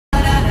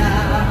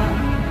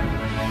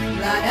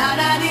It's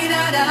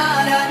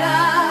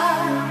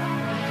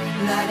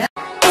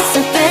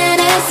a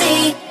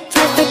fantasy,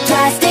 perfect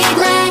plastic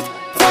life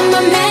from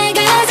a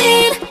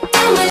magazine.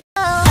 I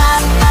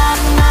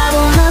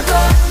wanna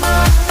go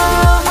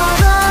all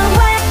the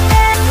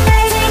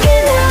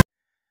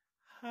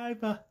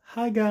way.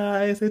 Hi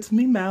guys, it's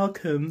me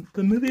Malcolm,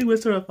 the movie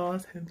Wizard of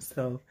Oz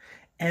himself,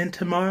 and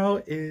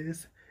tomorrow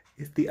is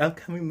the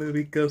upcoming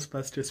movie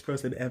Ghostbusters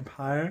Frozen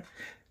Empire.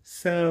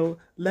 So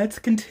let's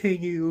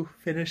continue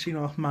finishing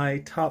off my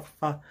top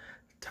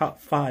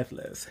five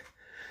list.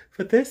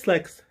 For this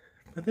next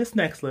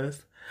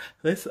list,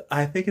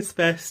 I think it's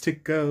best to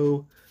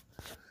go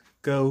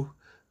to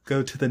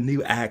the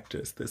new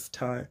actors this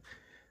time.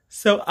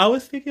 So I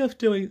was thinking of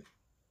doing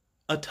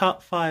a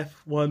top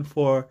 5 one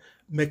for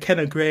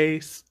McKenna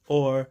Grace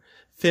or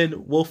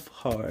Finn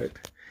Wolfhard,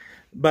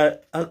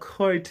 but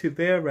according to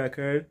their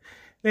record,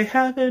 they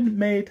haven't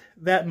made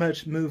that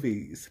much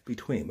movies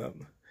between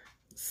them.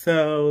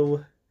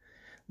 So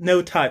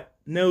no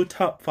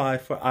top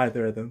 5 for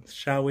either of them,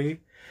 shall we?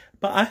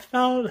 But I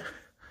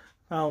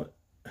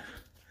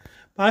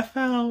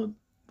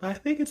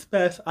think it's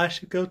best I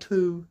should go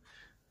to,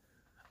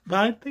 but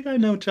I think I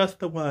know just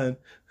the one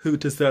who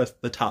deserves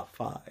the top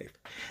 5.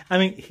 I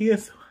mean,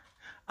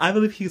 I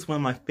believe he's one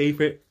of my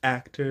favorite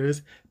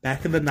actors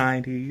back in the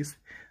 90s,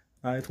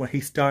 when he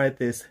started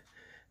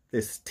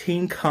this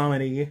teen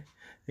comedy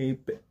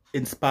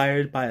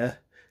inspired by a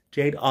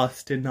Jane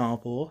Austen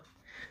novel.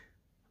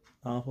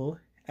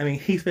 I mean,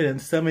 he's been in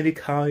so many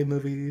comedy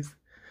movies,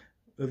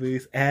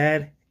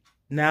 and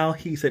now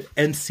he's an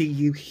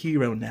MCU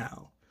hero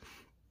now.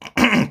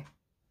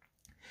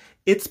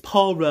 It's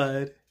Paul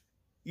Rudd.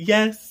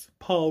 Yes,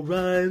 Paul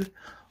Rudd.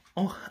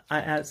 Oh, I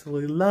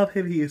absolutely love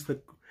him. He is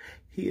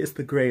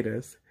the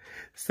greatest.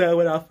 So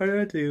without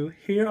further ado,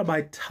 here are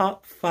my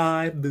top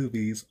 5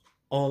 movies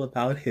all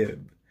about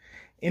him.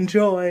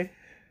 Enjoy!